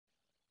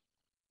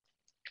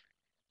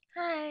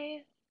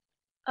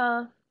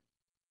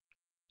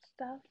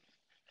stuff.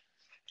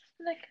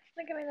 Look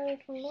at my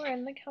note from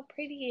Lauren. Look how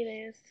pretty it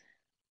is.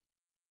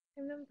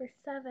 I'm number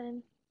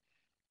 7,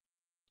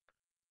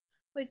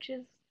 which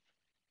is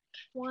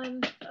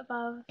 1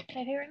 above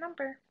my favorite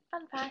number.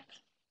 Fun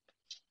fact.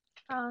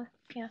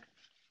 Yeah.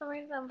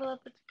 Lauren's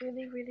envelope is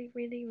really, really,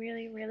 really,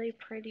 really, really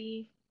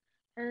pretty,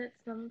 and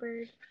it's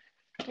numbered.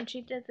 And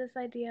she did this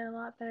idea a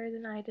lot better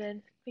than I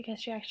did because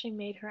she actually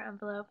made her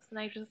envelopes, and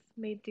I just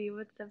made do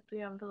with the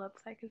blue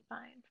envelopes I could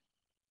find.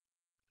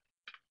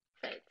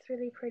 But it's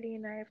really pretty,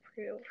 and I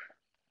approve.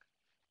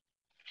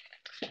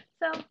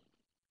 So,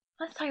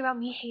 let's talk about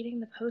me hating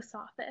the post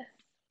office.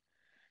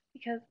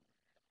 Because,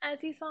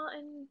 as you saw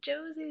in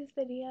Josie's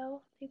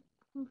video, they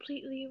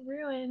completely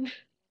ruined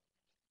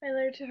my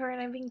letter to her,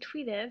 and I'm being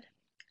tweeted.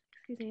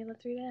 Excuse me,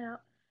 let's read it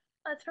out.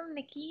 It's from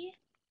Nikki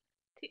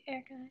to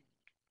Erica.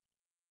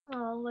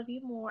 Oh, love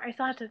you more. I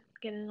still have to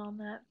get in on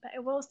that, but I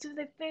will as soon as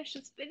I finish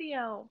this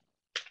video.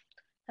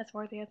 That's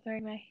worthy of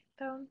throwing my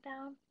phone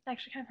down. It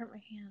actually kind of hurt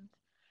my hand.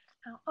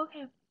 Oh,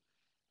 okay.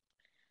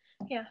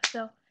 Yeah,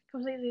 so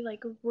completely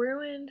like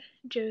ruined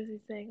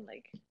Josie's thing.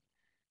 Like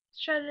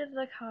shredded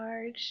the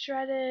card,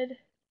 shredded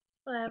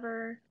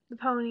whatever, the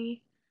pony.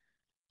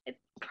 It's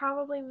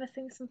probably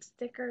missing some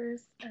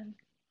stickers and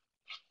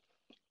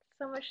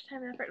so much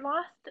time and effort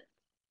lost.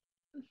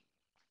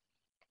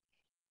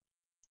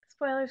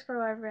 Spoilers for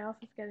what everyone else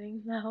is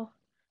getting though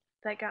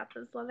that got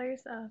those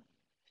letters. And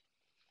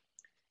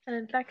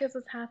then Becca's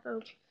was half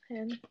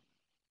open.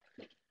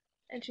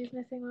 And she's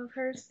missing one of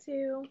hers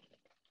too.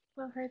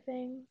 One of her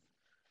things.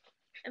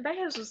 And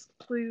Becca's was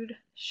glued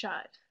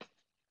shut.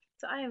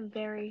 So I am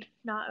very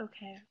not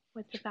okay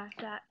with the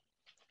fact that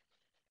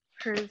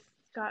hers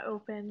got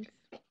opened.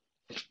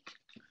 It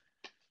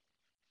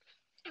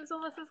was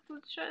almost as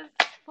glued shut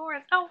as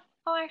Lauren's. Oh,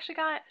 I actually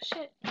got it.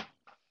 Shit.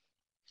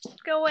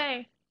 Go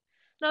away.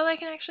 Now that I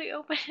can actually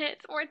open it,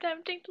 it's more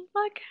tempting to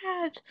look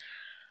at.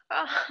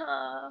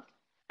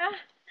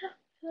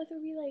 That's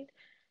really late.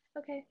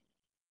 Okay.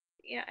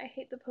 Yeah, I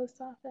hate the post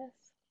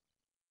office.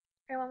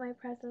 I want my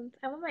presents.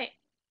 I want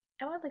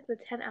like the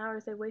 10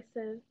 hours I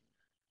wasted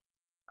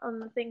on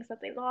the things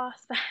that they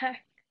lost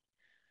back.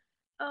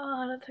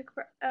 Oh, that took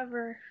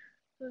forever.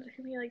 It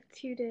took me like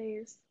 2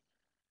 days.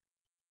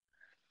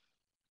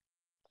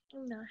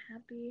 I'm not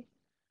happy.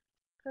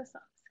 Post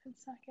office can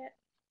suck it.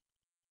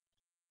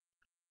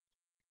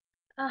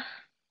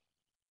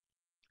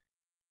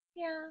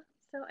 Yeah,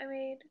 so I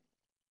made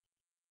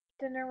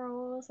dinner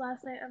rolls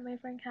last night at my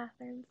friend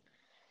Catherine's.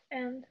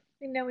 And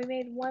we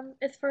made one,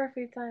 it's for a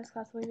food science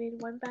class, so we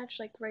made one batch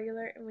like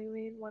regular and we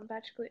made one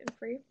batch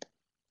gluten-free.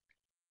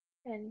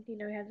 And we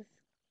had to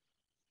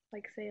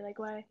like say like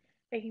why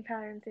baking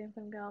powder and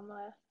xanthan gum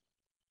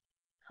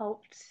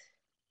helped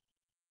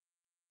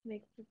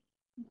make the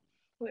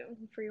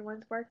gluten-free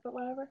ones work, but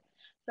whatever.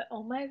 But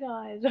oh my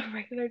god, the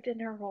regular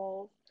dinner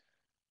rolls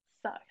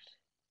sucked.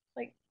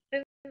 Like,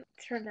 it didn't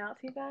turn out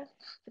too bad,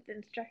 but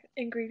the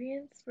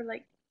ingredients were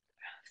like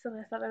so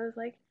messed up. I was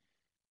like,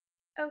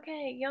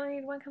 okay, you only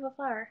need 1 cup of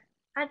flour.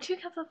 Add 2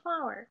 cups of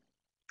flour.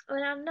 And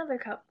then add another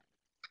cup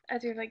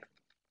as you're like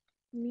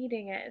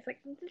kneading it. It's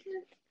like,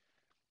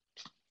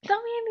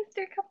 tell me I need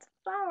 3 cups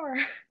of flour.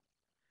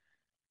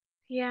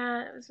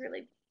 Yeah, it was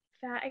really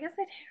fat. I guess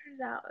I turned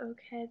it out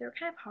okay. They were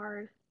kind of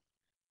hard.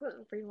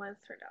 Gluten-free ones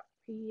turned out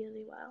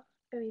really well.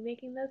 I'm gonna be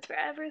making those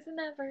forever and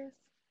ever.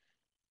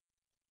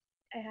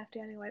 I have to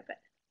anyway, but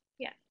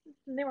yeah,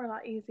 they were a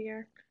lot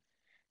easier.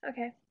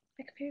 Okay,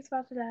 my computer's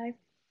about to die.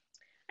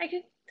 I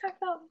could talk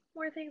about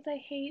more things I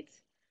hate,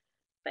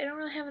 but I don't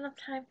really have enough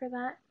time for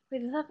that.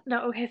 Wait, does that?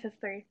 No, okay, it says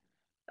 3.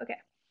 Okay.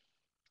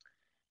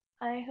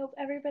 I hope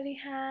everybody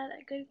had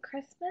a good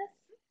Christmas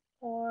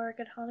or a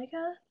good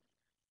Hanukkah.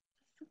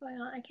 What's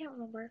going on? I can't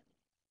remember.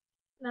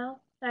 No,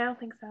 I don't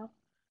think so.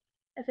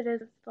 If it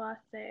is, it's the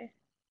last day,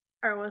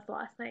 or it was the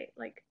last night,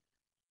 like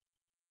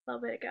a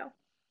little bit ago.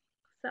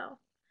 So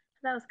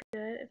that was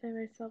good. If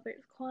anybody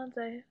celebrates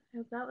Kwanzaa, I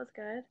hope that was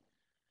good.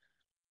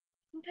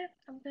 Okay,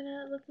 I'm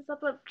gonna look this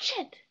up.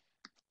 Shit!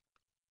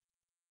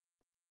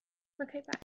 Okay, bye.